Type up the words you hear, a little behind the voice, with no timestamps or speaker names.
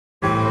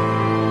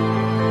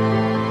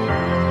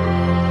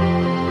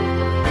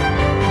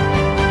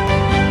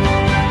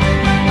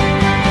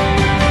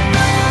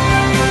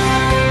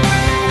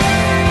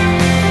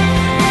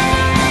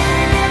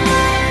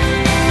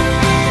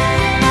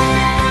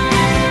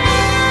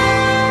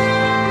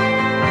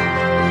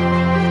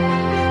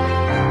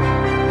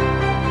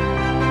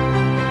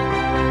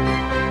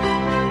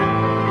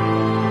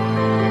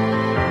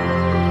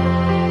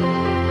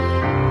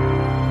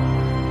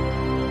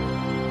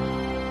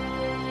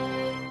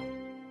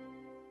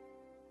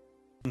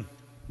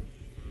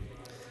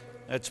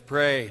Let's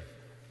pray. In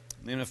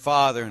the name of the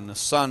Father, and the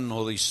Son, and the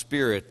Holy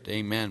Spirit.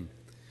 Amen.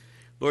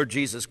 Lord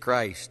Jesus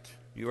Christ,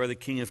 you are the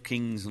King of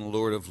kings and the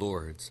Lord of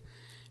lords,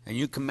 and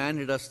you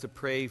commanded us to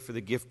pray for the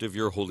gift of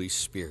your Holy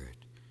Spirit.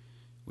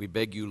 We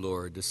beg you,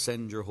 Lord, to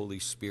send your Holy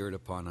Spirit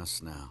upon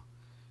us now,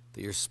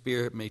 that your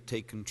Spirit may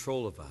take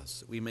control of us,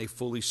 that we may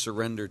fully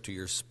surrender to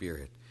your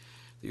Spirit,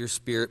 that your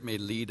Spirit may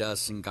lead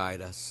us and guide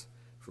us.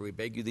 For we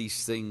beg you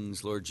these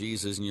things, Lord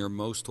Jesus, in your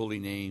most holy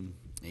name.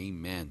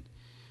 Amen.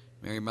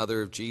 Mary,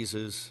 Mother of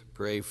Jesus,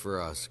 pray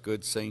for us.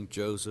 Good Saint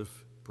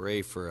Joseph,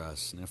 pray for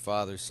us. In the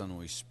Father, Son,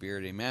 Holy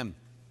Spirit, amen.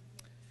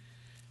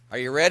 Are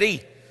you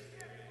ready?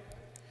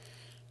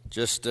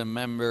 Just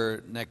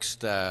remember,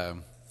 next November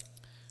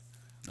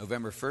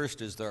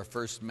 1st is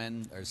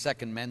our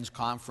second men's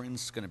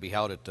conference. It's going to be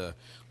held at the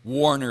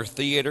Warner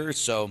Theater,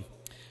 so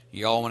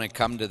you all want to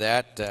come to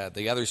that.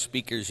 The other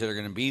speakers that are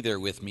going to be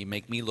there with me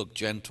make me look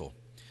gentle.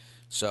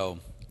 So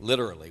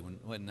literally,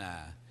 when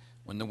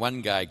the one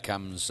guy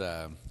comes,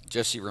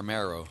 Jesse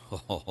Romero,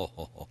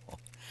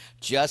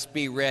 just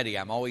be ready.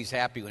 I'm always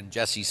happy when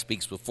Jesse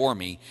speaks before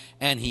me,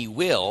 and he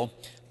will,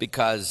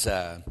 because,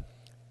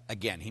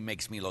 again, he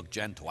makes me look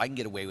gentle. I can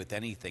get away with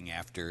anything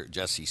after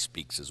Jesse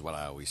speaks, is what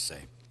I always say.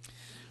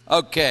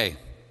 Okay,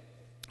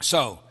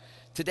 so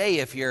today,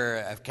 if you're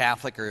a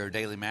Catholic or a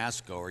daily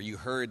Mass goer, you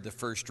heard the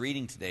first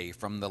reading today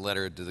from the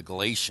letter to the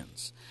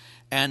Galatians,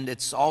 and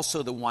it's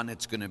also the one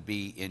that's going to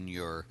be in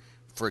your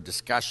for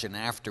discussion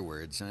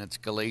afterwards, and it's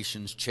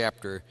Galatians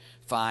chapter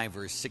 5,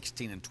 verse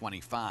 16 and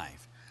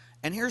 25.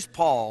 And here's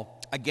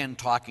Paul, again,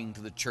 talking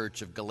to the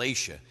church of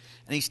Galatia,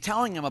 and he's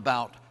telling them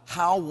about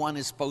how one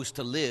is supposed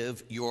to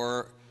live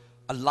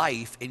a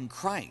life in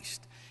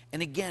Christ.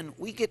 And again,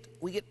 we get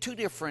two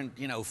different,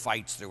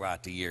 fights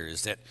throughout the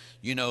years that,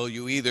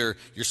 you're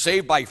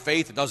saved by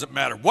faith, it doesn't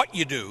matter what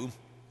you do,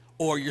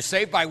 or you're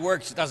saved by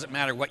works, it doesn't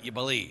matter what you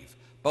believe.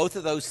 Both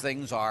of those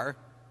things are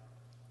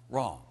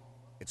wrong.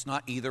 It's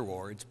not either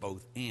or, it's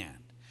both and.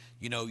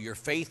 Your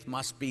faith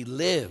must be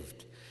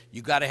lived.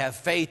 You got to have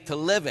faith to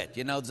live it.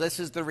 This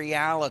is the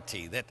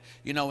reality that,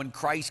 when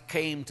Christ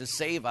came to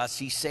save us,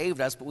 he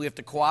saved us, but we have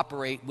to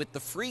cooperate with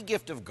the free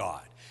gift of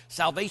God.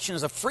 Salvation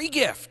is a free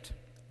gift,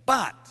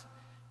 but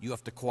you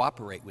have to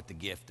cooperate with the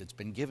gift that's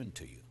been given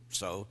to you.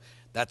 So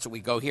that's what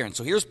we go here. And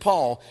so here's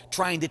Paul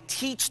trying to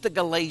teach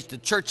the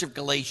church of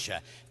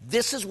Galatia.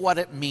 This is what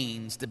it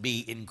means to be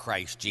in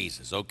Christ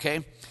Jesus,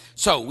 okay?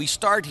 So we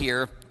start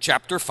here,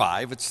 chapter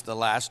 5. It's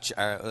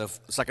the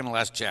second to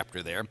last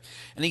chapter there.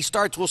 And we'll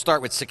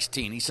start with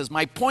 16. He says,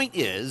 my point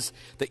is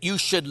that you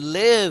should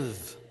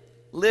live.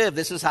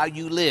 This is how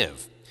you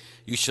live.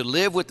 You should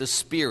live with the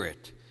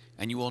Spirit,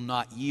 and you will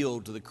not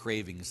yield to the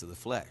cravings of the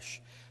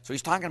flesh. So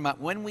he's talking about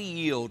when we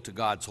yield to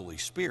God's Holy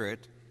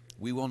Spirit,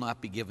 we will not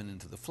be given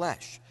into the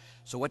flesh.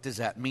 So what does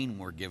that mean,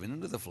 we're given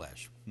into the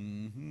flesh?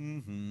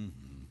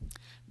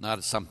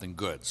 Not something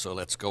good. So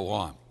let's go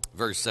on.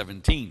 Verse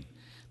 17.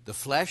 The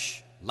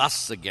flesh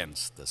lusts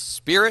against the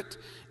Spirit,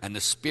 and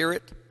the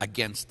Spirit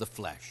against the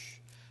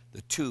flesh.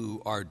 The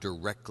two are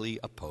directly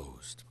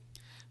opposed.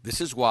 This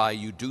is why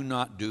you do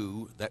not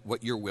do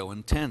what your will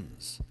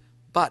intends.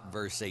 But,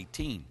 verse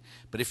 18,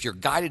 but if you're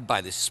guided by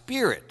the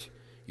Spirit,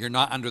 you're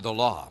not under the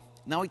law.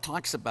 Now he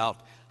talks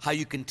about how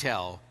you can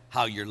tell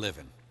how you're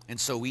living. And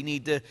so we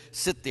need to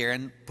sit there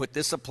and put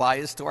this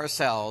applies to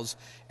ourselves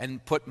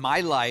and put my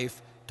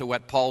life to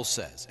what Paul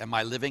says. Am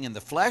I living in the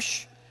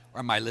flesh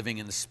or am I living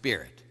in the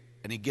Spirit?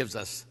 And he gives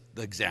us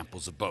the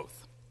examples of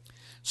both.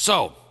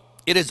 So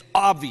it is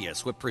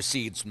obvious what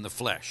proceeds from the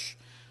flesh.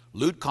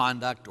 Lewd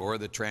conduct, or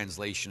the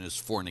translation is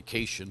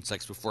fornication,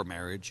 sex before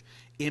marriage,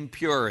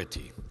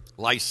 impurity,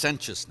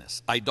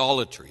 licentiousness,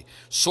 idolatry,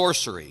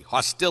 sorcery,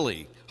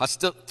 hostilities,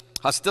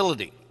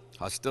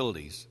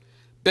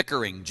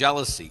 bickering,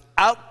 jealousy,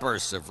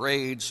 outbursts of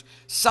rage,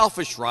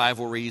 selfish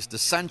rivalries,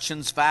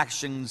 dissensions,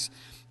 factions,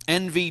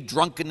 envy,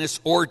 drunkenness,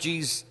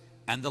 orgies,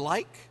 and the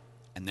like.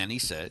 And then he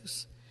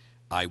says,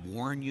 I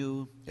warn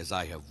you as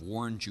I have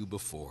warned you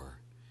before,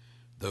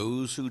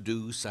 those who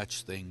do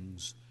such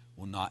things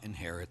will not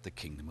inherit the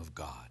kingdom of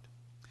God.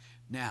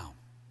 Now,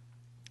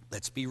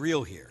 let's be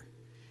real here.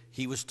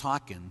 He was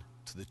talking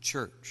to the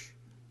church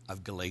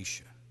of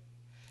Galatia,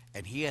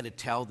 and he had to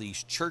tell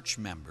these church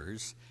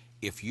members,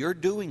 if you're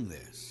doing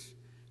this,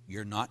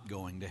 you're not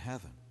going to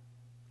heaven.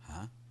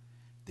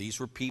 These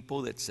were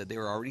people that said they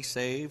were already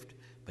saved,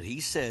 but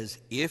he says,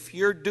 if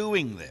you're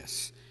doing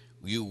this,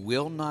 you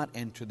will not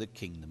enter the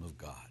kingdom of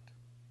God.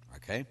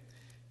 Okay?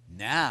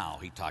 Now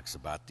he talks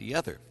about the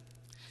other.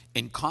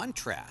 In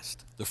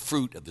contrast, the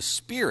fruit of the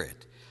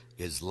Spirit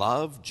is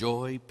love,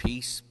 joy,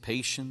 peace,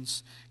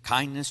 patience,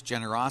 kindness,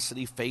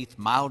 generosity, faith,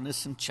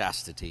 mildness, and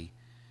chastity.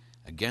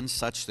 Against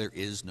such there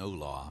is no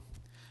law.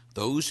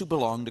 Those who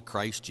belong to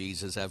Christ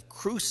Jesus have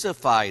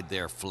crucified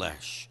their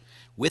flesh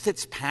with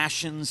its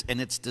passions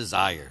and its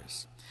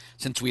desires.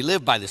 Since we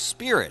live by the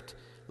Spirit,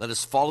 let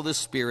us follow the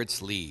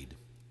Spirit's lead.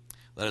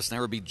 Let us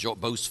never be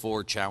boastful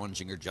or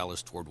challenging or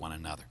jealous toward one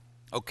another.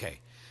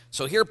 Okay,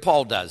 so here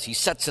Paul does. He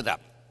sets it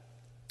up.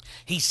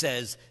 He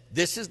says,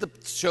 this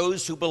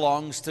shows who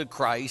belongs to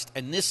Christ,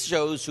 and this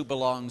shows who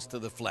belongs to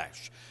the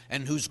flesh,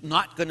 and who's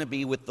not going to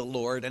be with the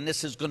Lord, and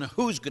this is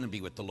who's going to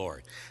be with the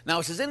Lord. Now,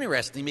 this is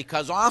interesting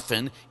because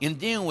often in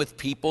dealing with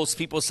people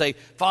say,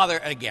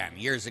 Father, again,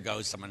 years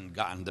ago, someone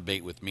got in a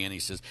debate with me, and he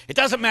says, it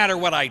doesn't matter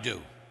what I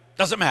do.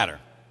 Doesn't matter.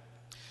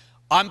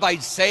 I'm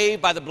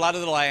saved by the blood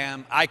of the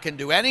Lamb. I can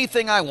do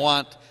anything I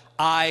want.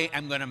 I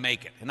am going to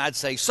make it. And I'd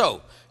say,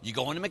 so, you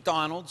go into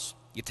McDonald's,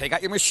 you take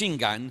out your machine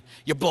gun,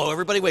 you blow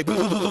everybody away,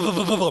 boom, boom, boom,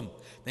 boom, boom, boom.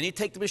 Then you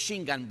take the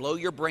machine gun, blow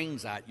your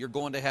brains out, you're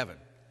going to heaven.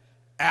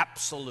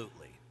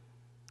 Absolutely.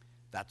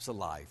 That's a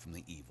lie from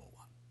the evil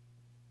one.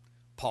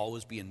 Paul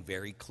was being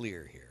very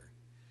clear here.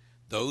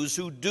 Those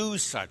who do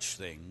such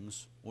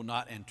things will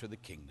not enter the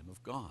kingdom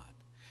of God.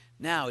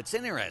 Now, it's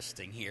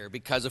interesting here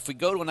because if we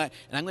go to, and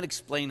I'm going to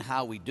explain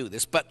how we do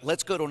this, but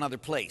let's go to another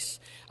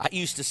place. I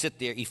used to sit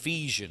there,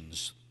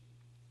 Galatians,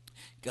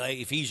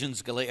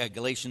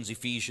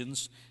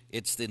 Ephesians.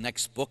 It's the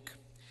next book.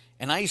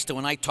 And I used to,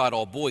 when I taught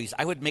all boys,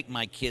 I would make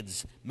my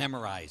kids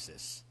memorize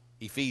this.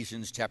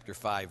 Ephesians chapter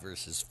 5,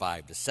 verses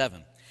 5 to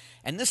 7.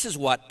 And this is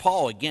what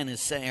Paul, again,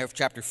 is saying,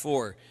 chapter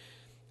 4,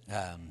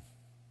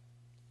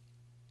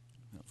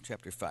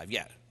 chapter 5,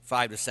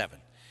 5 to 7.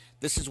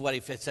 This is what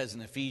it says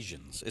in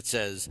Ephesians. It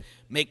says,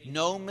 make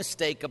no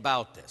mistake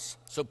about this.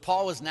 So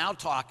Paul is now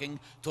talking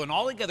to an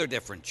altogether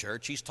different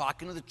church. He's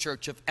talking to the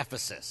church of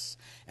Ephesus.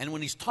 And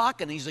when he's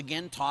talking, he's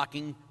again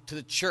talking to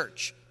the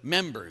church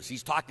members.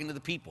 He's talking to the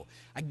people.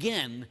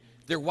 Again,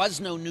 there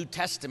was no New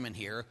Testament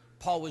here.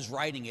 Paul was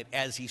writing it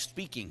as he's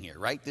speaking here,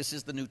 right? This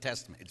is the New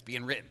Testament. It's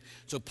being written.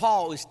 So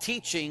Paul is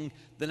teaching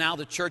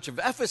the church of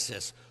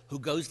Ephesus who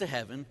goes to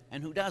heaven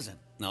and who doesn't.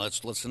 Now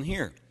let's listen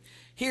here.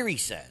 Here he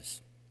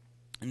says,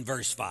 in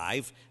verse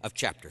 5 of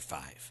chapter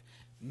 5,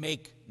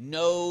 make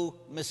no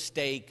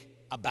mistake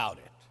about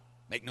it.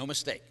 Make no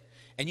mistake.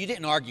 And you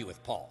didn't argue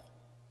with Paul.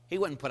 He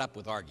wouldn't put up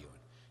with arguing.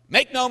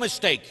 Make no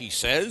mistake, he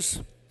says.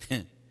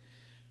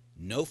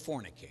 No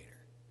fornicator,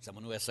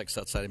 someone who has sex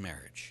outside of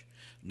marriage,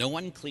 no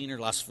unclean or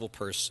lustful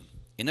person,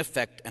 in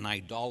effect an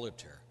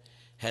idolater,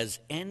 has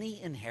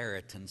any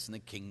inheritance in the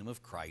kingdom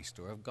of Christ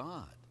or of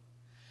God.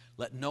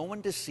 Let no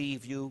one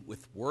deceive you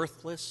with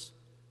worthless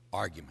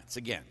arguments.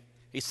 Again,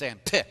 he's saying,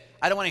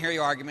 I don't want to hear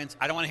your arguments.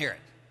 I don't want to hear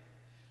it.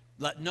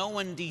 Let no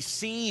one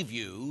deceive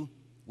you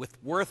with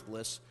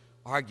worthless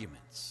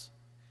arguments.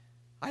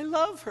 I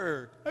love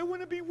her. I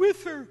want to be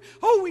with her.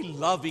 Oh, we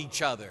love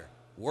each other.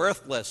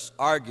 Worthless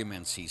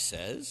arguments, he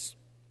says.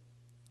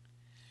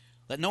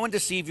 Let no one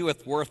deceive you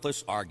with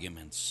worthless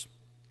arguments.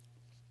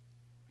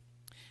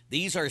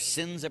 These are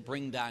sins that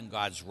bring down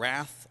God's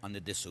wrath on the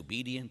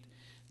disobedient,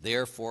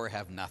 therefore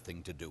have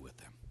nothing to do with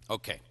them.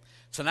 Okay,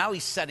 so now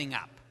he's setting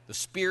up the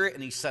Spirit,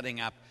 and he's setting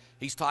up,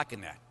 he's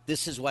talking that.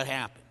 This is what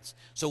happens.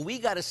 So we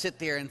got to sit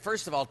there and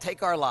first of all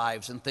take our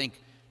lives and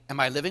think, am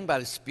I living by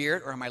the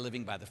Spirit or am I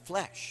living by the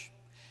flesh?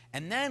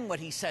 And then what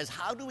he says,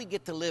 how do we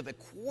get to live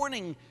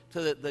according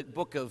to the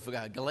book of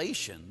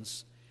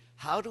Galatians?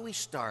 How do we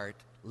start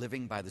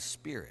living by the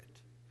Spirit?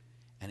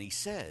 And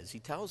he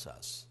tells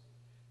us,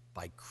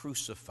 by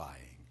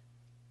crucifying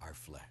our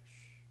flesh.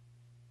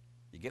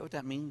 You get what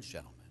that means,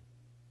 gentlemen?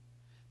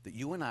 That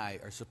you and I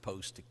are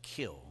supposed to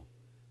kill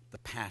the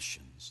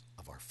passions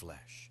of our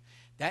flesh.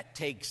 That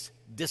takes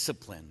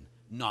discipline,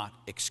 not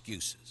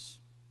excuses.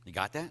 You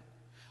got that?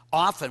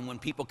 Often when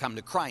people come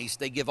to Christ,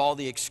 they give all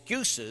the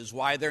excuses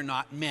why they're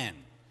not men.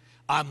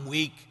 I'm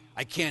weak.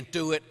 I can't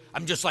do it.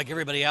 I'm just like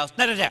everybody else.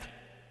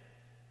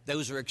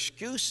 Those are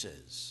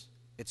excuses.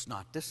 It's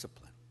not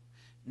discipline.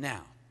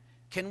 Now,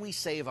 can we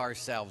save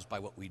ourselves by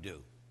what we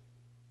do?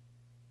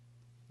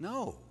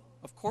 No,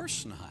 of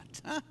course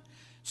not.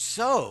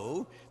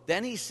 So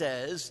then he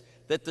says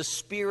that the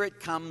Spirit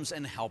comes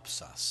and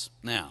helps us.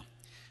 Now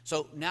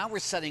we're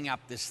setting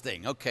up this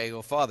thing. Okay,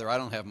 well, Father, I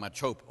don't have much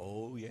hope.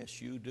 Oh,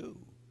 yes, you do.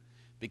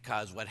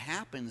 Because what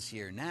happens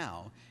here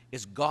now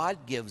is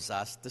God gives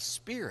us the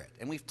Spirit.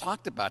 And we've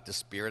talked about the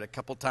Spirit a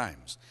couple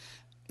times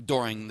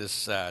during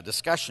this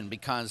discussion,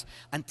 because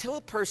until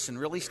a person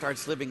really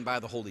starts living by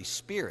the Holy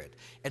Spirit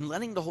and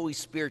letting the Holy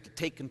Spirit to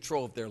take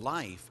control of their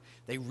life,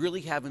 they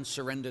really haven't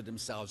surrendered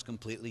themselves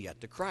completely yet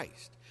to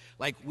Christ.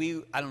 Like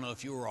I don't know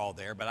if you were all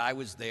there, but I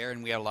was there,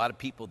 and we had a lot of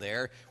people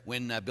there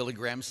when Billy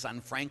Graham's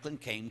son Franklin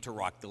came to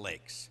Rock the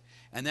Lakes.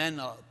 And then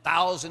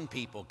 1,000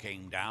 people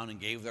came down and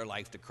gave their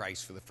life to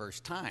Christ for the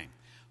first time.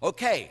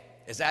 Okay,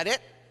 is that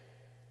it?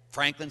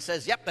 Franklin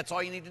says, yep, that's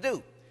all you need to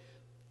do.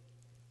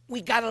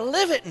 We got to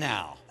live it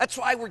now. That's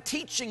why we're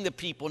teaching the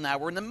people now.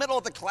 We're in the middle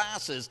of the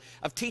classes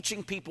of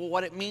teaching people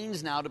what it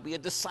means now to be a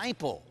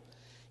disciple.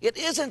 It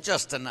isn't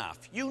just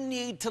enough. You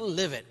need to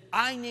live it.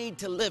 I need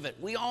to live it.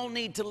 We all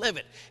need to live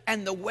it.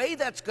 And the way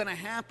that's going to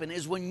happen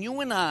is when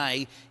you and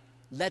I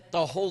let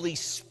the Holy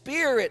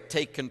Spirit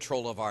take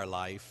control of our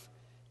life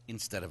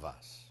instead of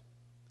us.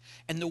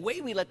 And the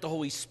way we let the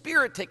Holy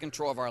Spirit take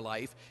control of our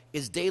life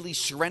is daily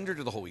surrender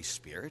to the Holy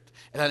Spirit.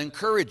 And I'd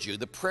encourage you,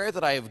 the prayer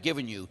that I have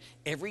given you,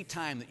 every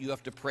time that you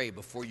have to pray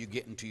before you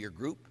get into your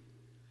group,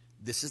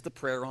 this is the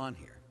prayer on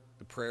here.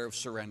 The prayer of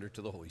surrender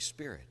to the Holy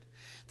Spirit.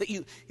 That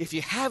you, if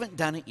you haven't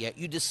done it yet,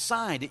 you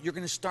decide that you're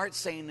going to start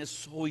saying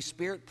this Holy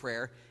Spirit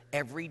prayer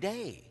every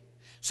day,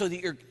 so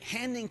that you're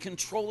handing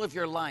control of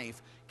your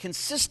life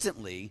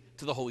consistently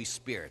to the Holy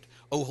Spirit.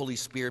 Oh, Holy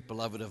Spirit,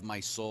 beloved of my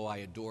soul, I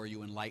adore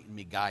you. Enlighten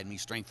me, guide me,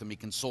 strengthen me,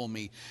 console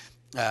me.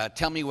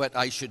 Tell me what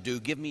I should do.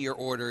 Give me your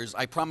orders.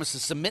 I promise to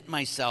submit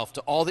myself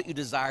to all that you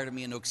desire to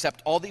me and to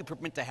accept all that you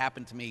permit to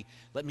happen to me.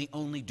 Let me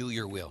only do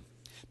your will.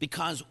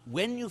 Because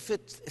when you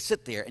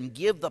sit there and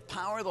give the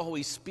power of the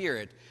Holy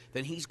Spirit,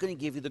 then he's going to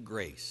give you the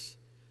grace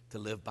to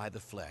live by the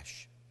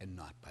flesh and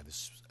not by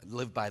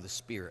live by the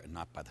Spirit and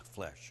not by the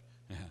flesh.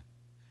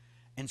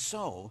 And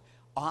so,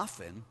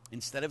 often,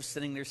 instead of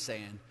sitting there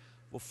saying,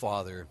 well,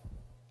 Father,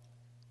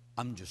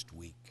 I'm just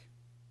weak.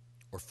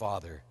 Or,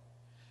 Father,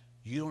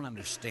 you don't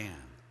understand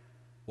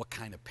what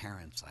kind of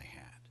parents I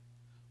had.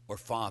 Or,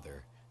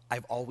 Father,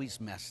 I've always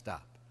messed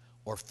up.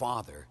 Or,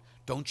 Father,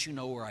 don't you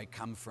know where I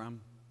come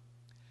from?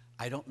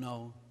 I don't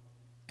know,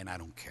 and I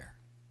don't care.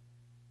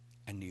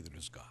 And neither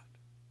does God.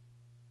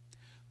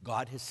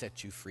 God has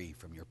set you free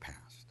from your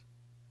past.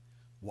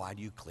 Why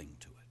do you cling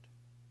to it?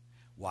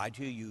 Why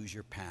do you use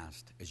your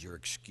past as your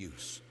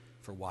excuse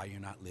for why you're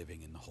not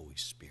living in the Holy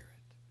Spirit?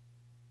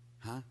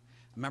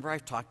 Remember,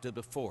 I've talked to it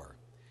before.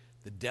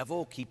 The devil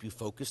will keep you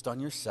focused on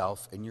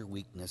yourself and your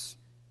weakness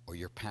or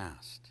your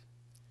past.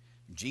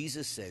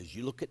 Jesus says,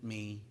 you look at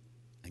me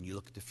and you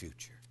look at the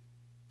future.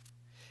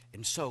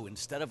 And so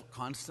instead of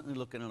constantly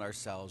looking at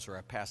ourselves or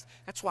our past,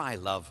 that's why I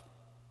love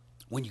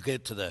when you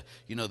get to the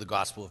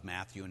Gospel of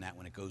Matthew and that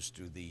when it goes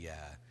through the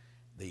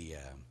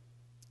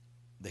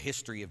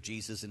history of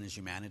Jesus and his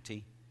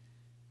humanity.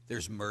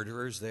 There's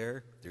murderers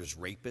there, there's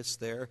rapists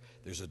there,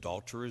 there's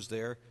adulterers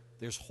there,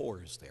 there's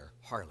whores there,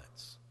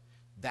 harlots.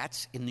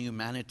 That's in the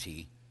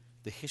humanity,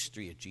 the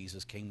history that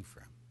Jesus came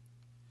from.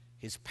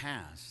 His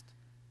past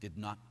did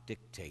not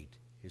dictate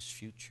his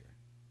future.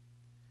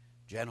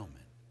 Gentlemen,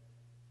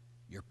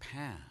 your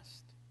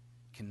past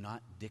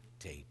cannot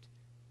dictate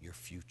your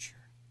future.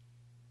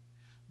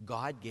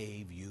 God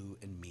gave you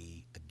and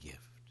me a gift.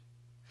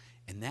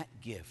 And that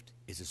gift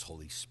is his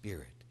Holy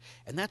Spirit.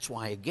 And that's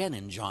why, again,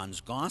 in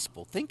John's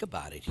Gospel, think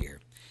about it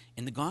here.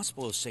 In the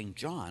Gospel of St.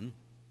 John,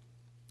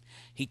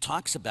 he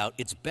talks about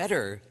it's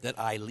better that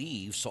I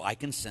leave so I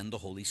can send the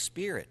Holy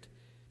Spirit.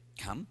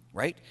 Come,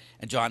 right?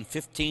 In John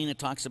 15, it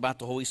talks about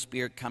the Holy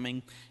Spirit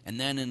coming. And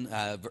then in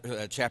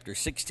chapter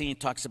 16, it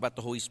talks about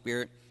the Holy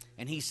Spirit.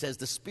 And he says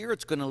the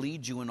Spirit's going to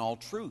lead you in all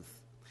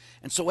truth.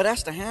 And so what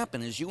has to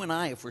happen is you and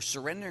I, if we're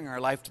surrendering our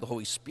life to the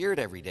Holy Spirit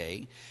every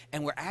day,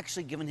 and we're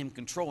actually giving him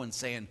control and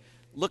saying,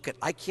 look,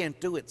 I can't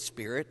do it,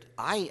 Spirit.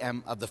 I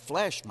am of the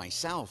flesh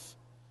myself.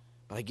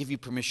 But I give you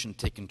permission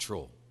to take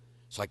control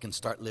so I can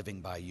start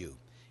living by you.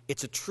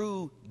 It's a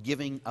true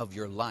giving of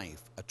your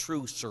life, a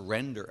true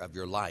surrender of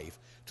your life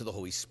to the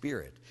Holy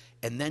Spirit,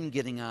 and then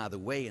getting out of the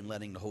way and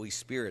letting the Holy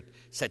Spirit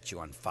set you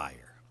on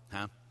fire.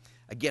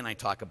 Again, I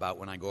talk about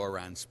when I go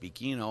around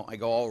speaking, I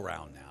go all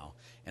around now.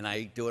 And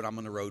I do it, I'm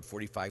on the road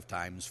 45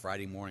 times.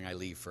 Friday morning I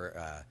leave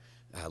for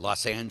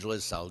Los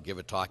Angeles. I'll give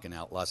a talk in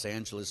Los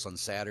Angeles on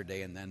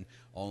Saturday, and then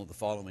all the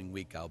following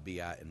week I'll be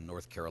in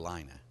North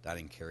Carolina, down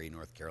in Cary,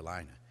 North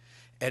Carolina.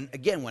 And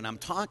again, when I'm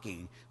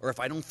talking, or if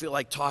I don't feel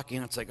like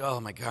talking, it's like, oh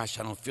my gosh,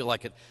 I don't feel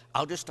like it.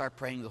 I'll just start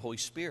praying to the Holy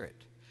Spirit.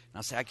 And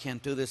I'll say, I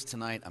can't do this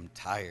tonight, I'm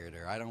tired,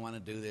 or I don't want to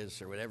do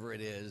this, or whatever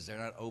it is. They're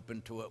not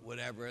open to it,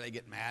 whatever. They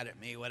get mad at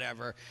me,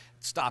 whatever.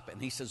 Stop it.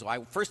 And he says,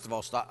 well, first of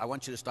all, I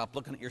want you to stop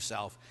looking at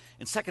yourself.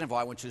 And second of all,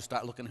 I want you to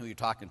start looking at who you're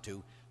talking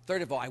to.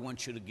 Third of all, I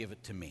want you to give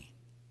it to me.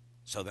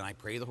 So then I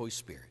pray the Holy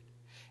Spirit.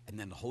 And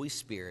then the Holy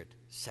Spirit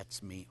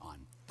sets me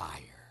on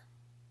fire.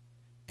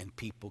 And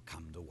people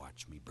come to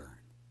watch me burn.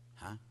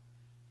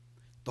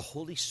 The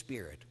Holy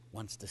Spirit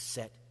wants to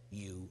set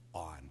you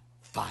on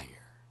fire.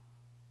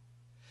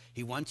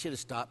 He wants you to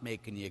stop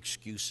making the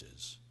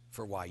excuses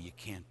for why you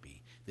can't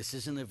be. This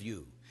isn't of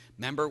you.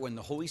 Remember when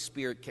the Holy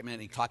Spirit came in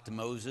and he talked to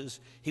Moses?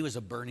 He was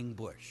a burning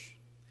bush.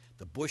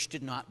 The bush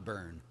did not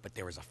burn, but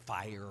there was a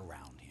fire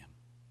around him.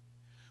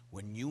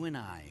 When you and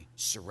I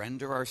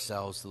surrender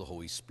ourselves to the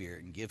Holy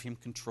Spirit and give him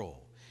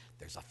control,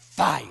 there's a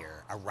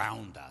fire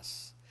around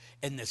us.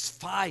 And this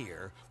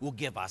fire will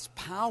give us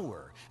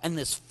power. And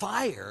this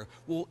fire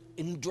will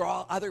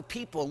draw other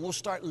people. And we'll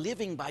start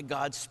living by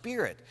God's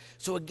Spirit.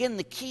 So again,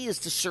 the key is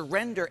to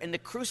surrender and to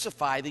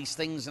crucify these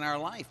things in our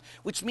life.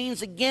 Which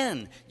means,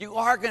 again, you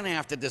are going to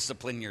have to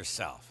discipline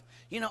yourself.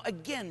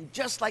 Again,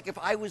 just like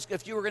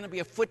if you were going to be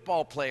a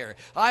football player,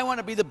 I want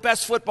to be the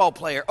best football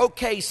player.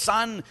 Okay,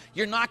 son,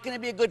 you're not going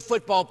to be a good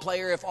football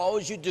player if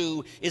all you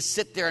do is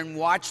sit there and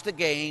watch the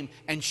game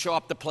and show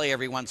up to play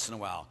every once in a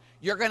while.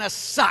 You're going to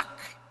suck.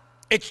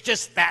 It's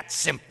just that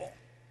simple.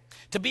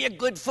 To be a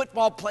good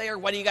football player,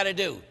 what do you got to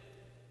do?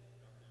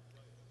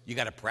 You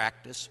got to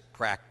practice,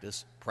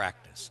 practice,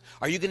 practice.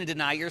 Are you going to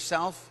deny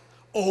yourself?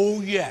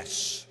 Oh,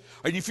 yes.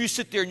 And if you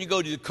sit there and you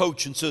go to the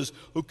coach and says,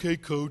 okay,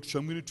 coach,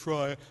 I'm going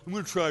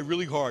to try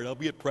really hard. I'll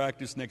be at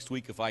practice next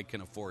week if I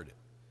can afford it.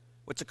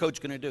 What's the coach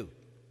going to do?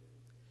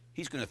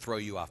 He's going to throw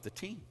you off the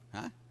team,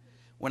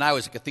 When I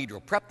was at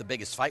Cathedral Prep, the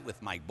biggest fight with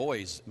my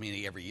boys,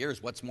 every year,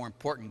 is what's more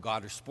important,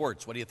 God or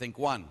sports? What do you think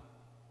won?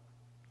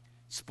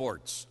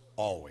 Sports,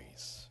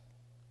 always.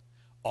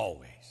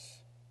 Always.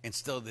 And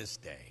still this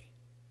day.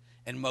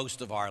 And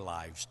most of our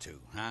lives too,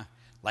 huh?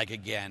 Like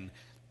again,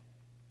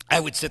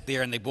 I would sit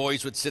there and the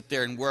boys would sit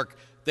there and work.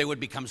 They would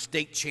become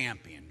state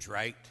champions,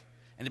 right?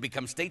 And to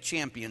become state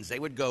champions, they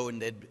would go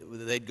and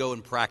they'd go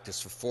and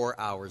practice for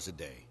 4 hours a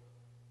day.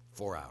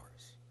 4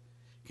 hours.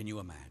 Can you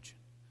imagine?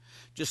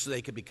 Just so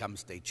they could become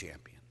state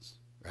champions,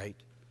 right?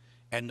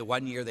 And the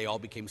one year they all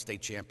became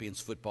state champions.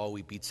 Football,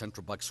 we beat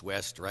Central Bucks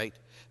West, right?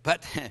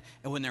 But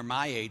and when they're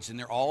my age, and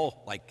they're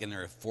all like in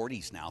their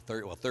 40s now,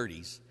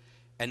 30s,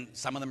 and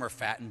some of them are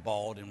fat and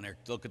bald, and they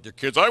look at their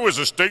kids. I was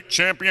a state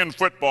champion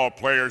football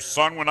player,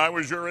 son, when I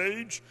was your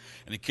age.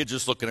 And the kids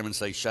just look at them and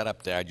say, shut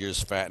up, Dad, you're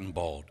just fat and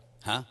bald.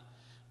 Huh?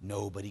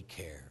 Nobody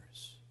cares.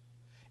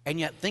 And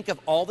yet think of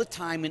all the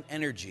time and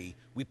energy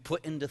we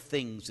put into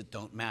things that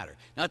don't matter.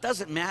 Now, it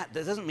doesn't matter.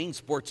 That doesn't mean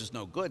sports is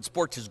no good.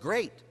 Sports is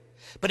great.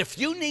 But if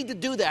you need to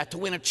do that to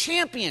win a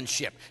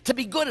championship, to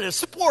be good at a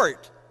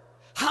sport,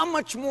 how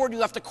much more do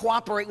you have to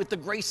cooperate with the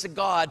grace of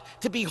God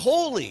to be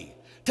holy,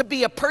 to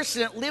be a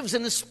person that lives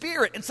in the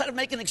Spirit instead of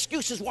making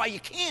excuses why you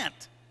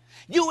can't?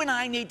 You and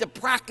I need to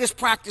practice.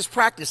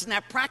 And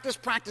that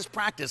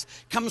practice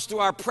comes through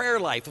our prayer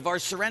life, of our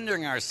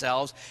surrendering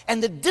ourselves,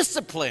 and the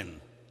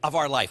discipline of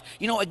our life.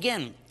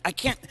 Again,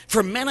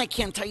 for men, I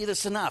can't tell you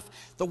this enough.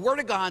 The Word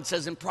of God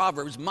says in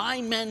Proverbs,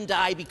 my men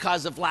die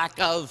because of lack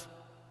of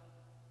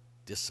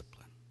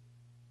discipline.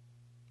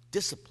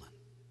 Discipline.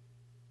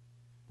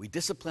 We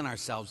discipline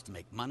ourselves to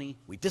make money.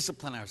 We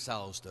discipline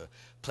ourselves to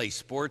play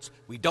sports.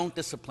 We don't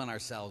discipline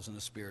ourselves in the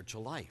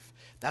spiritual life.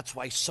 That's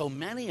why so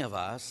many of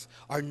us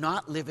are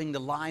not living the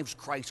lives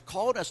Christ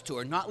called us to,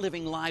 are not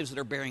living lives that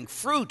are bearing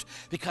fruit,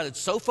 because it's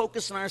so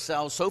focused on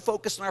ourselves, so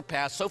focused on our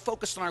past, so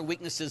focused on our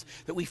weaknesses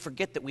that we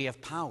forget that we have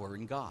power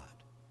in God.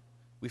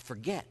 We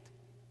forget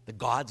that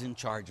God's in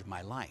charge of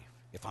my life.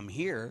 If I'm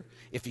here,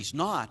 if He's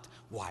not,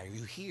 why are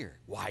you here?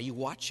 Why are you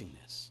watching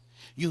this?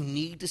 You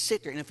need to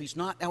sit there. And if He's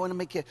not, I want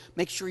to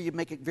make sure you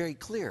make it very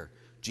clear.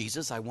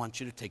 Jesus, I want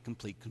you to take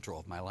complete control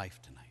of my life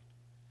tonight.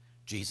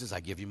 Jesus, I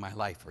give you my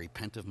life. I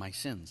repent of my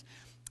sins.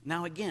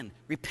 Now again,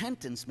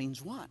 repentance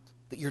means what?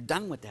 That you're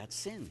done with that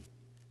sin.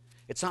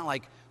 It's not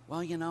like,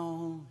 well,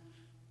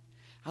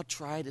 I'll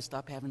try to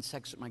stop having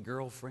sex with my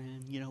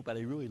girlfriend, but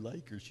I really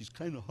like her. She's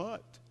kind of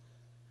hot.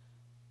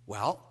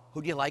 Well,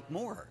 who do you like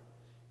more?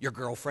 Your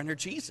girlfriend or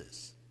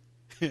Jesus?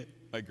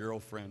 My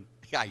girlfriend.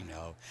 I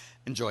know.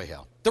 Enjoy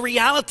hell. The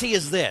reality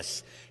is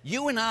this.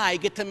 You and I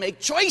get to make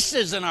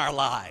choices in our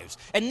lives.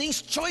 And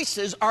these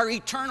choices are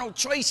eternal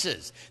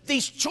choices.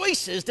 These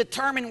choices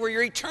determine where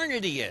your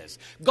eternity is.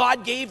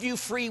 God gave you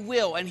free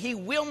will, and He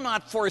will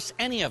not force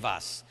any of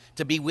us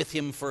to be with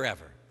Him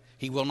forever.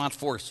 He will not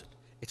force it.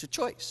 It's a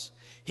choice.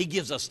 He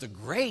gives us the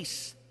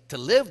grace to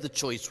live the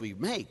choice we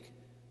make.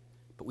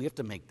 But we have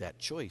to make that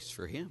choice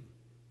for Him.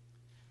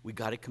 We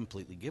got to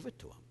completely give it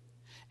to Him.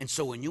 And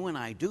so when you and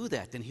I do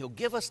that, then He'll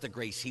give us the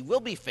grace. He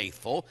will be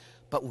faithful,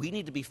 but we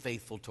need to be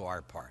faithful to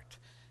our part.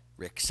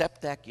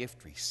 Accept that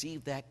gift,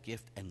 receive that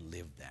gift, and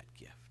live that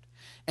gift.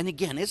 And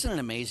again, isn't it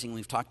amazing?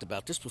 We've talked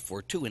about this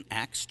before too. In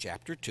Acts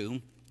chapter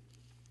 2,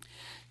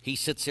 He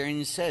sits there and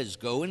He says,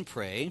 go and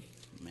pray.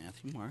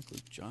 Matthew, Mark,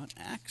 Luke, John,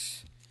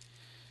 Acts.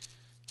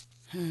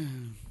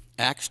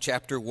 Acts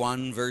chapter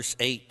 1, verse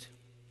 8.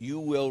 You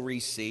will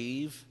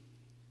receive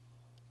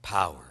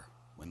power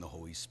when the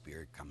Holy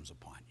Spirit comes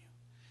upon you.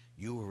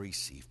 You will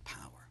receive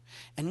power.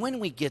 And when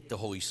we get the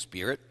Holy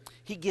Spirit,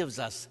 He gives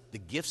us the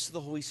gifts of the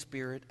Holy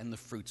Spirit and the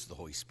fruits of the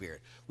Holy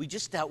Spirit. We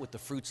just dealt with the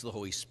fruits of the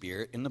Holy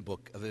Spirit in the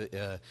book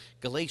of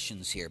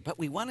Galatians here. But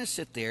we want to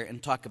sit there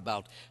and talk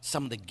about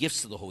some of the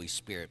gifts of the Holy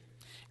Spirit.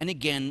 And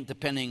again,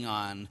 depending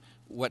on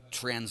what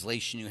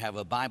translation you have of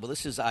the Bible,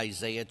 this is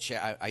Isaiah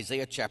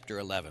chapter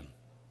 11.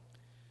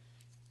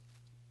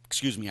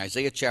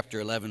 Isaiah chapter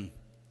 11,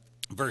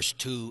 verse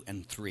 2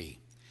 and 3.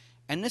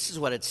 And this is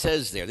what it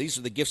says there. These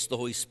are the gifts of the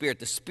Holy Spirit.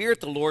 The Spirit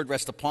of the Lord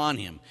rests upon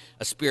Him,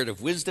 a spirit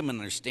of wisdom and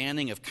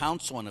understanding, of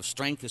counsel and of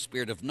strength, a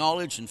spirit of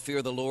knowledge and fear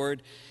of the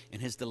Lord, and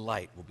His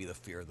delight will be the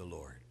fear of the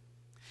Lord.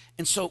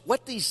 And so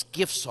what these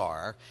gifts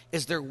are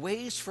is they're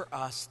ways for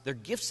us, they're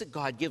gifts that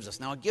God gives us.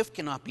 Now, a gift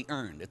cannot be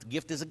earned. A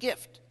gift is a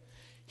gift.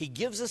 He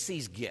gives us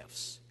these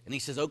gifts, and He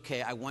says,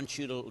 okay, I want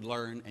you to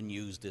learn and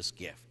use this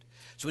gift.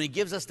 So when He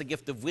gives us the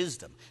gift of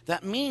wisdom,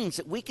 that means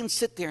that we can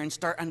sit there and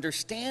start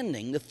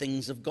understanding the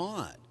things of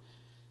God.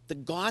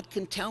 That God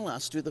can tell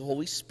us through the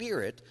Holy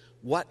Spirit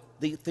what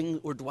the thing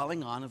we're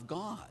dwelling on of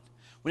God.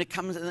 When it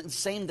comes to the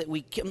same that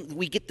we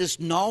get this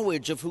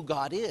knowledge of who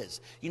God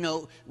is.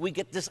 We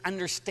get this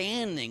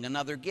understanding,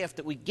 another gift,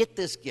 that we get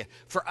this gift.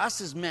 For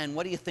us as men,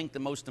 what do you think the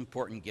most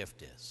important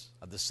gift is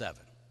of the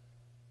 7?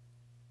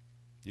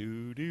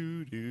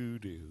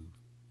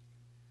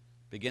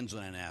 Begins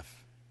with an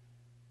F.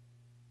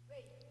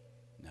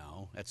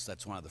 No,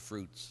 that's one of the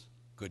fruits.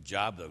 Good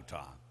job, though,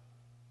 Tom.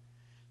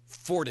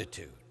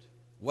 Fortitude.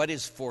 What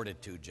is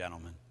fortitude,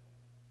 gentlemen?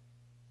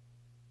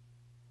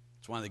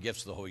 It's one of the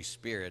gifts of the Holy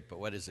Spirit, but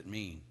what does it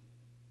mean?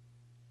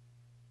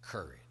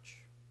 Courage.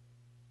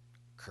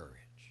 Courage.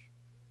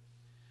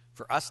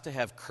 For us to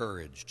have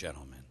courage,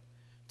 gentlemen,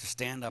 to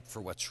stand up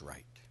for what's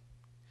right.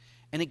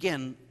 And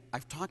again,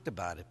 I've talked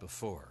about it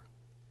before.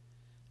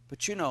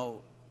 But you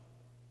know,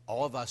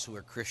 all of us who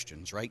are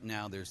Christians, right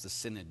now there's the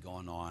synod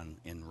going on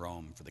in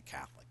Rome for the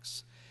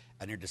Catholics.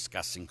 And they're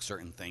discussing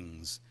certain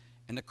things.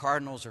 And the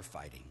cardinals are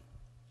fighting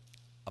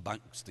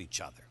amongst each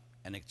other.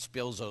 And it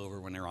spills over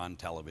when they're on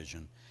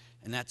television.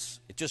 And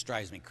it just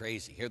drives me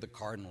crazy. Here the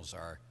cardinals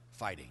are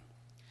fighting.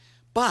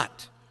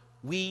 But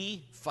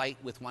we fight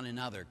with one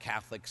another,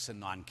 Catholics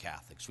and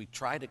non-Catholics. We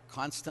try to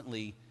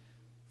constantly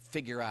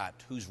figure out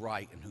who's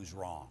right and who's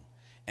wrong.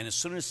 And as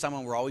soon as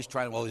we're always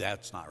trying to, oh,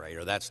 that's not right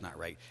or that's not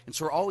right. And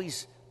so we're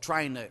always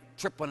trying to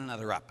trip one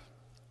another up.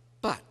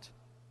 But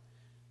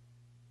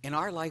in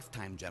our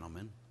lifetime,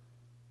 gentlemen,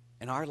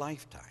 in our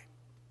lifetime,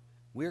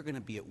 we're going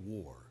to be at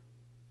war.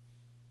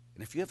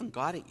 And if you haven't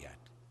got it yet,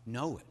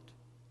 know it.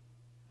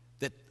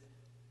 That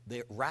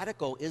the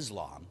radical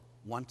Islam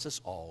wants us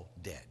all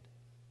dead.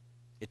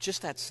 It's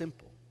just that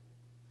simple.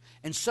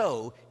 And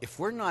so, if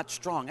we're not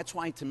strong, that's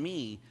why to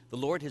me, the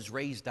Lord has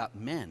raised up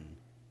men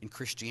in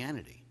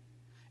Christianity.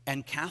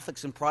 And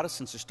Catholics and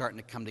Protestants are starting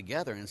to come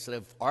together. And instead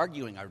of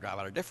arguing about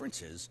our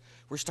differences,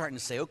 we're starting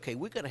to say, okay,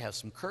 we've got to have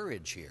some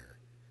courage here.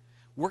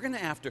 We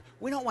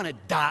don't want to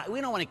die, we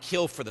don't want to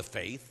kill for the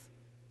faith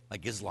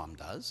like Islam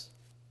does.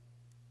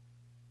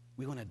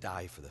 We want to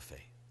die for the faith.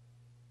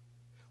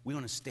 We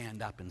want to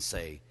stand up and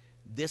say,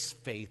 this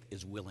faith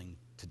is willing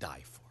to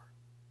die for.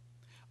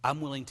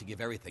 I'm willing to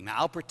give everything. Now,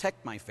 I'll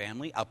protect my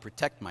family, I'll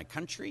protect my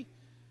country,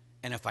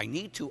 and if I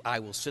need to, I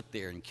will sit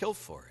there and kill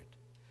for it.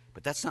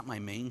 But that's not my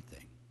main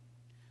thing.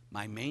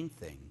 My main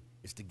thing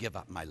is to give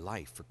up my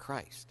life for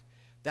Christ.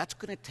 That's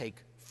going to take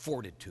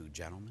fortitude,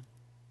 gentlemen.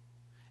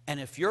 And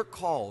if you're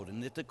called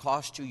and it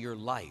cost you your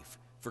life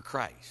for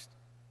Christ,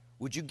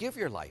 would you give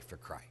your life for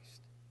Christ?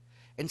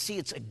 And see,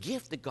 it's a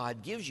gift that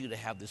God gives you to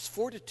have this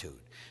fortitude.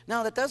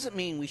 Now, that doesn't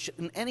mean we should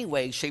in any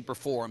way, shape, or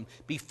form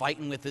be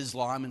fighting with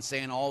Islam and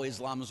saying, oh,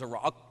 Islam is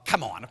wrong. Oh,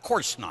 come on, of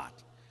course not.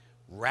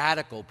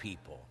 Radical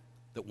people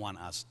that want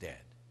us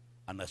dead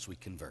unless we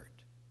convert.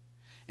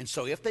 And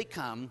so if they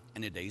come,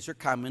 and the days are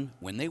coming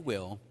when they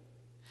will,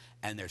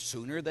 and they're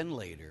sooner than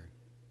later,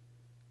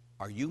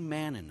 are you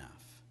man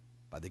enough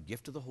by the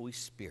gift of the Holy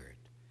Spirit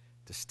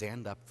to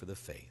stand up for the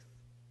faith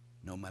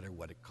no matter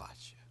what it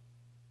costs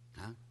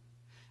you? Huh?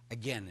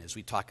 Again, as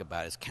we talk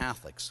about as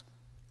Catholics,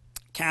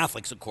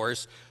 of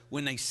course,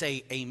 when they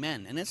say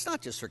amen, and it's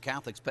not just for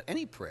Catholics, but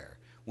any prayer.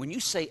 When you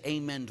say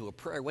amen to a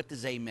prayer, what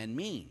does amen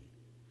mean?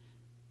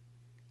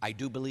 I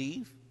do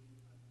believe,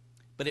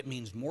 but it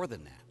means more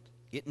than that.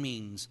 It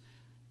means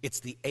it's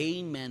the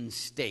amen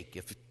stake.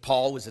 If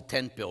Paul was a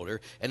tent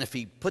builder, and if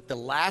he put the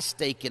last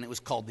stake in, it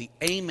was called the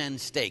amen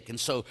stake. And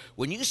so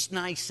when you and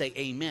I say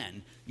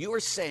amen, you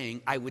are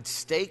saying, I would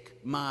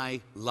stake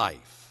my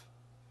life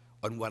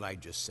on what I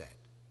just said.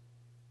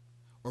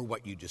 Or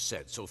what you just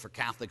said. So for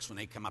Catholics, when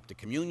they come up to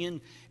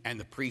communion and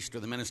the priest or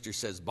the minister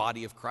says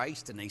body of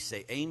Christ and they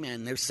say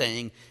amen, they're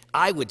saying,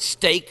 I would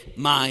stake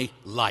my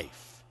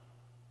life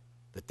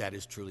that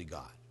is truly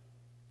God.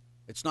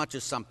 It's not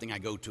just something I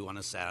go to on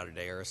a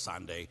Saturday or a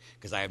Sunday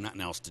because I have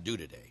nothing else to do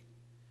today.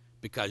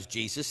 Because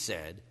Jesus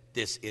said,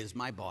 this is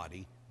my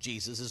body.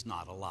 Jesus is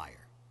not a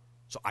liar.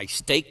 So I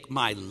stake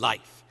my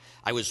life.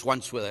 I was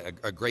once with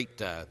a great,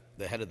 the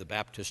head of the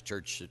Baptist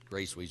church at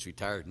Grace, he's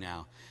retired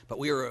now, but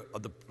we were,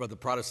 the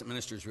Protestant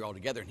ministers, we were all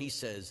together, and he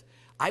says,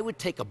 I would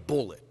take a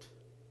bullet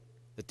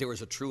that there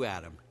was a true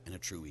Adam and a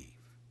true Eve.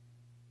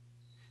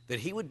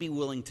 That he would be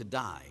willing to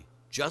die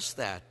just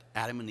that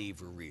Adam and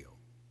Eve were real,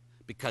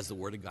 because the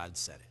Word of God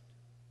said it.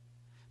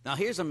 Now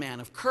here's a man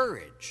of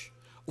courage.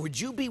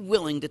 Would you be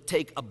willing to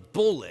take a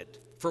bullet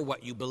for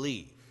what you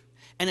believe?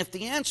 And if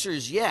the answer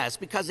is yes,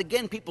 because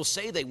again, people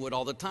say they would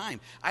all the time.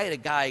 I had a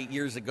guy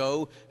years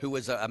ago who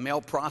was a male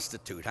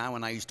prostitute,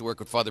 when I used to work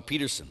with Father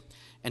Peterson.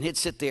 And he'd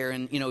sit there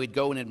and, he'd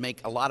go and he'd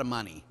make a lot of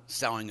money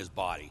selling his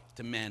body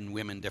to men,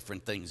 women,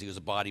 different things. He was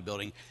a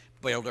bodybuilder,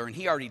 and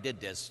he already did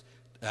this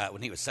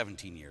when he was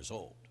 17 years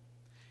old.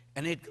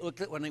 And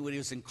when he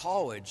was in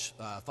college,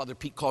 Father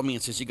Pete called me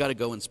and says, you got to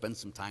go and spend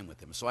some time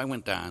with him. So I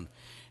went down,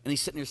 and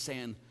he's sitting there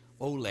saying,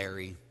 oh,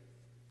 Larry,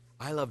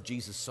 I love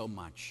Jesus so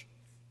much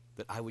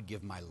that I would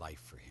give my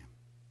life for him.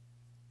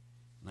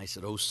 And I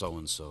said, oh,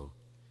 so-and-so,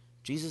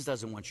 Jesus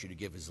doesn't want you to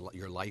give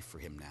your life for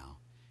him now.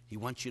 He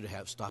wants you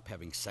to stop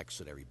having sex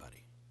with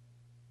everybody.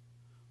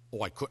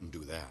 Oh, I couldn't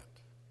do that.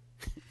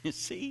 You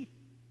see?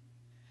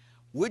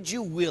 Would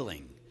you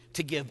willing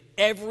to give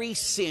every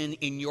sin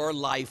in your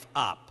life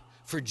up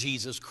for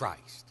Jesus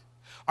Christ?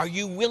 Are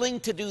you willing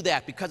to do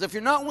that? Because if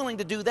you're not willing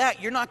to do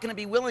that, you're not going to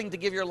be willing to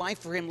give your life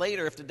for him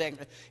later if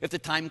the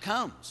time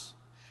comes.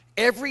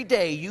 Every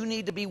day you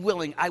need to be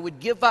willing. I would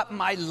give up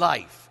my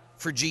life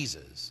for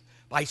Jesus.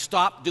 I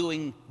stopped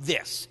doing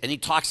this. And he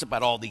talks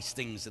about all these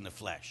things in the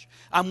flesh.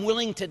 I'm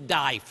willing to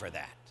die for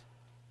that.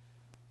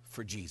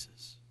 For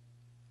Jesus.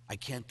 I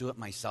can't do it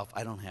myself.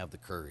 I don't have the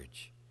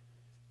courage.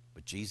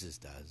 but Jesus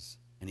does,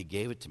 and he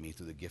gave it to me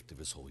through the gift of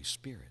his Holy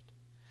Spirit.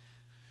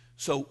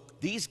 So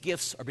these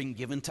gifts are being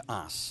given to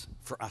us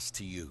for us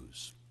to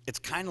use. It's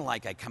kind of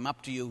like I come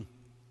up to you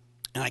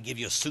and I give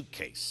you a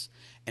suitcase.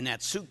 And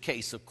that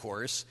suitcase, of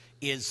course,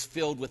 is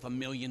filled with $1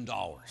 million.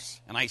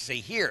 And I say,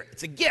 here,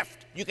 it's a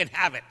gift. You can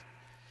have it.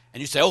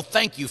 And you say, oh,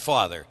 thank you,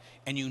 Father.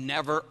 And you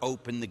never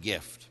open the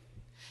gift.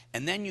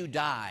 And then you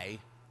die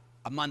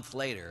a month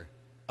later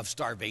of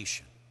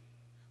starvation.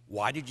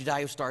 Why did you die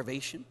of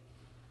starvation?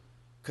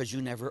 Because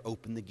you never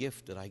opened the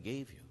gift that I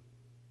gave you.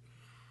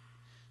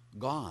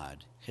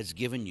 God has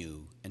given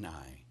you and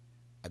I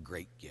a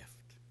great gift,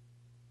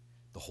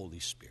 the Holy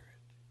Spirit.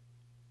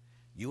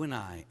 You and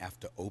I have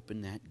to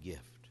open that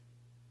gift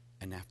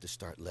and have to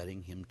start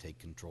letting him take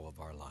control of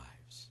our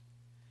lives.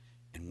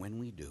 And when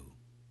we do,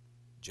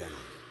 gentlemen,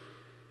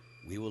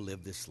 we will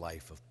live this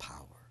life of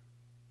power.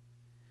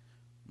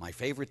 My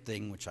favorite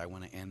thing, which I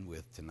want to end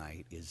with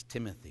tonight, is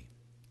Timothy.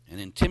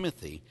 And in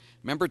Timothy,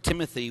 remember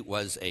Timothy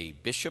was a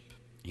bishop,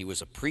 he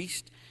was a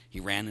priest, he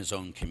ran his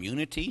own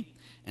community.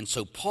 And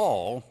so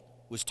Paul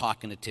was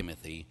talking to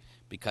Timothy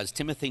because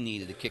Timothy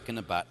needed a kick in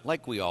the butt,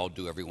 like we all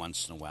do every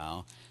once in a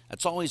while.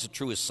 That's always the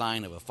truest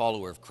sign of a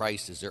follower of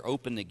Christ, is they're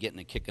open to getting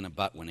a kick in the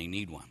butt when they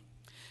need one.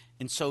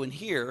 And so in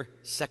here,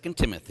 2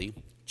 Timothy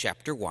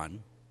chapter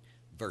 1,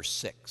 verse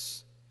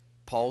 6,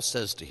 Paul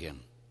says to him,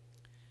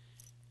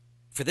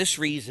 for this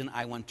reason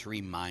I want to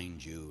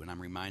remind you, and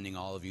I'm reminding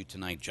all of you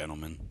tonight,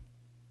 gentlemen,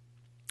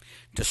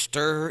 to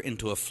stir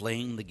into a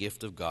flame the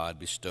gift of God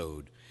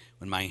bestowed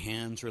when my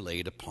hands are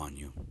laid upon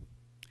you.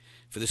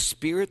 For the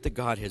Spirit that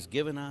God has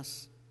given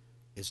us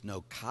is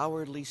no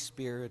cowardly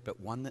spirit,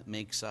 but one that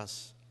makes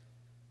us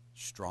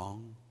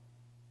strong,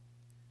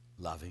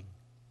 loving,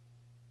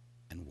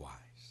 and wise.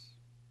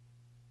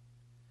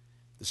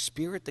 The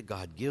Spirit that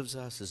God gives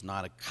us is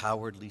not a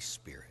cowardly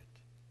spirit,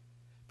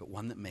 but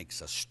one that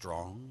makes us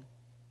strong,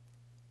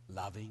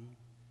 loving,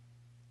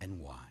 and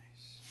wise.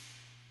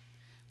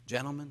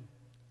 Gentlemen,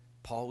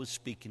 Paul was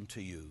speaking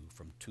to you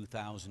from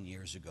 2,000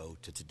 years ago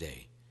to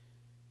today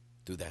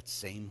through that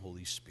same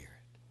Holy Spirit.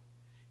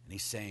 And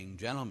he's saying,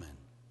 gentlemen,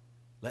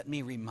 let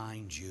me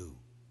remind you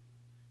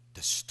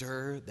to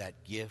stir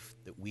that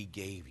gift that we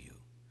gave you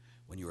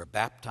when you were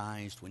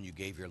baptized, when you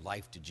gave your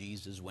life to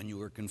Jesus, when you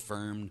were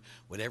confirmed,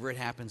 whatever it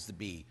happens to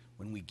be.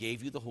 When we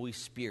gave you the Holy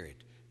Spirit,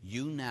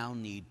 you now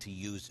need to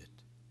use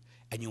it.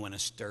 And you want to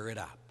stir it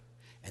up.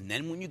 And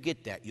then when you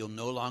get that, you'll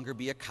no longer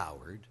be a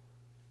coward,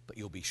 but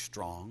you'll be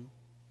strong,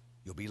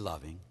 you'll be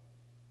loving,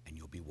 and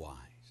you'll be wise.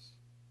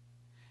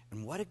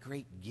 And what a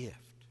great gift.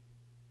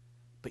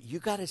 But you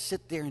got to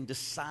sit there and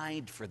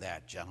decide for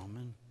that,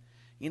 gentlemen.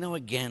 You know,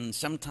 again,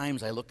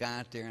 sometimes I look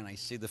out there and I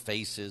see the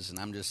faces and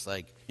I'm just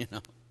like,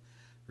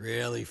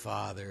 really,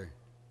 Father?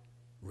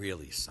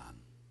 Really, Son?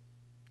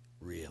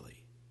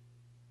 Really?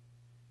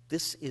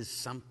 This is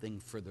something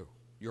for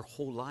your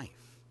whole life.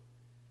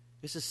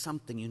 This is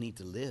something you need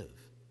to live.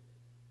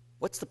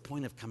 What's the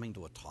point of coming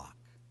to a talk?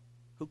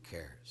 Who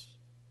cares?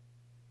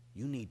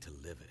 You need to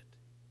live it.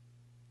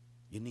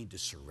 You need to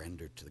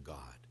surrender to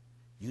God.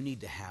 You need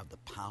to have the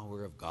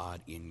power of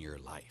God in your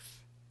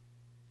life.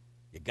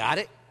 You got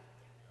it?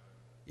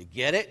 You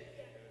get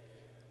it?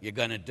 You're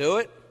going to do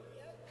it?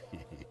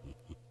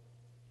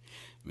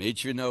 May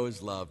you know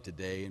his love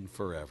today and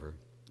forever.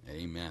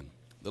 Amen.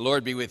 The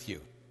Lord be with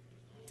you.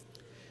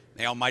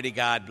 May Almighty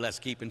God bless,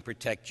 keep, and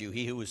protect you.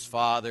 He who is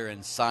Father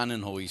and Son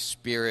and Holy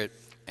Spirit.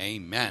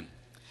 Amen.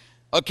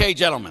 Okay,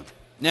 gentlemen.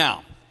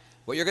 Now,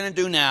 what you're going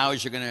to do now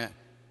is you're going to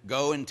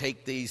go and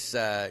take these,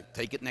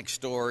 take it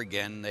next door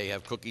again. They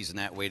have cookies and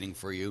that waiting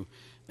for you.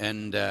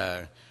 And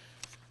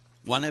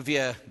one of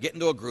you get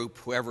into a group,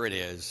 whoever it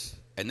is,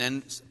 and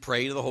then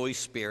pray to the Holy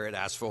Spirit,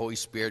 ask for Holy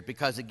Spirit.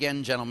 Because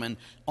again, gentlemen,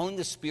 only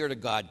the Spirit of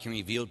God can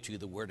reveal to you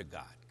the Word of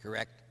God,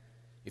 correct?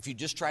 If you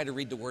just try to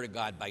read the Word of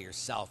God by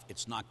yourself,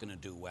 it's not going to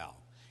do well.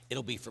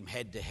 It'll be from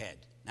head to head.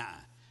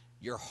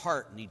 Your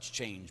heart needs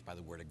change by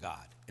the Word of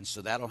God. And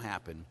so that'll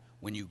happen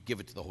when you give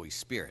it to the Holy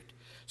Spirit.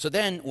 So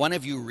then one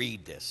of you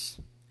read this,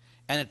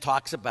 and it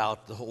talks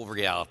about the whole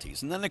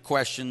realities. And then the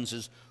questions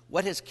is,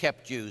 what has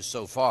kept you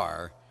so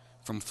far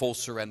from full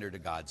surrender to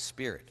God's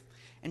Spirit?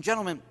 And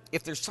gentlemen,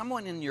 if there's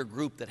someone in your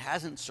group that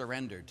hasn't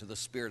surrendered to the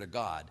Spirit of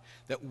God,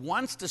 that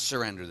wants to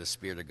surrender to the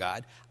Spirit of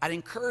God, I'd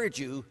encourage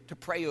you to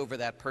pray over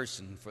that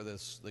person for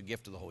the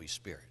gift of the Holy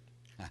Spirit.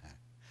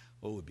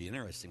 Well, it would be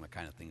interesting what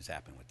kind of things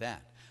happen with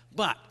that.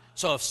 But,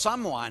 so if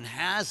someone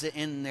has it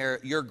in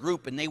your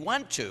group and they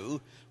want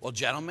to, well,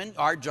 gentlemen,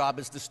 our job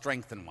is to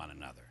strengthen one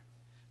another.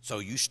 So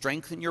you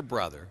strengthen your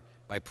brother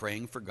by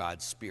praying for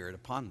God's Spirit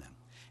upon them.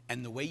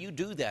 And the way you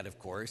do that, of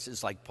course,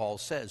 is like Paul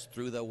says,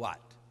 through the what?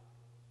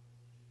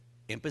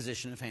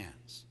 Imposition of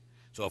hands.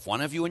 So if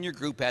one of you in your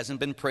group hasn't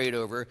been prayed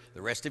over,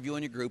 the rest of you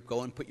in your group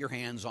go and put your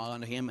hands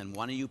on him, and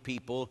one of you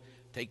people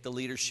take the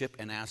leadership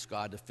and ask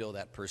God to fill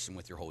that person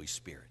with your Holy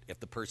Spirit, if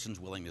the person's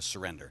willing to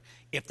surrender,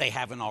 if they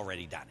haven't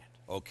already done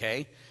it,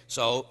 okay?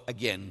 So,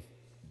 again,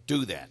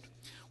 do that.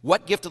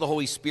 What gift of the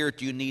Holy Spirit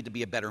do you need to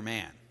be a better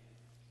man?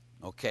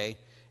 Okay?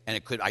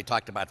 And I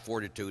talked about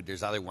fortitude.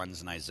 There's other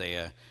ones in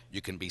Isaiah.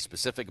 You can be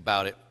specific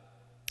about it.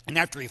 And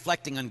after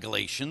reflecting on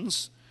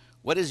Galatians,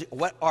 what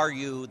are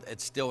you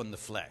that's still in the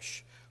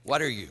flesh?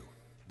 What are you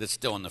that's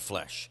still in the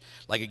flesh?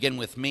 Like again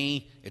with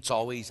me, it's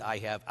always I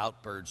have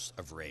outbursts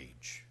of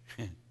rage.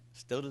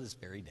 Still to this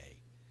very day.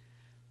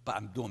 But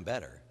I'm doing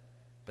better.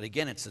 But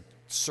again, it's a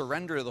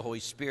surrender to the Holy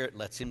Spirit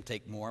lets him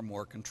take more and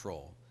more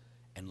control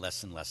and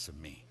less of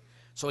me.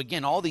 So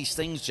again, all these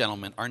things,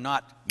 gentlemen, are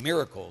not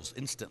miracles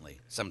instantly.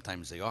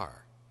 Sometimes they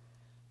are.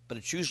 But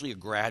it's usually a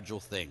gradual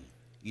thing.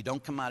 You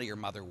don't come out of your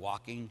mother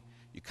walking.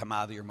 You come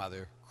out of your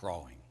mother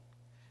crawling.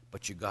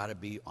 But you got to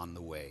be on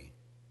the way.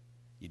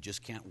 You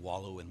just can't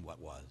wallow in what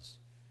was.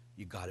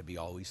 You got to be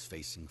always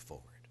facing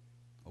forward.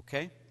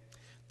 Okay?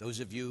 Those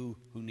of you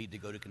who need to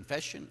go to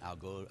confession, I'll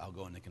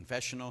go in the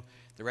confessional.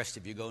 The rest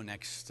of you go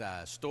next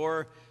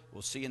store.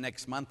 We'll see you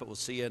next month, but we'll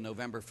see you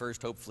November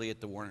 1st, hopefully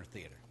at the Warner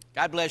Theater.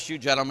 God bless you,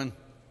 gentlemen.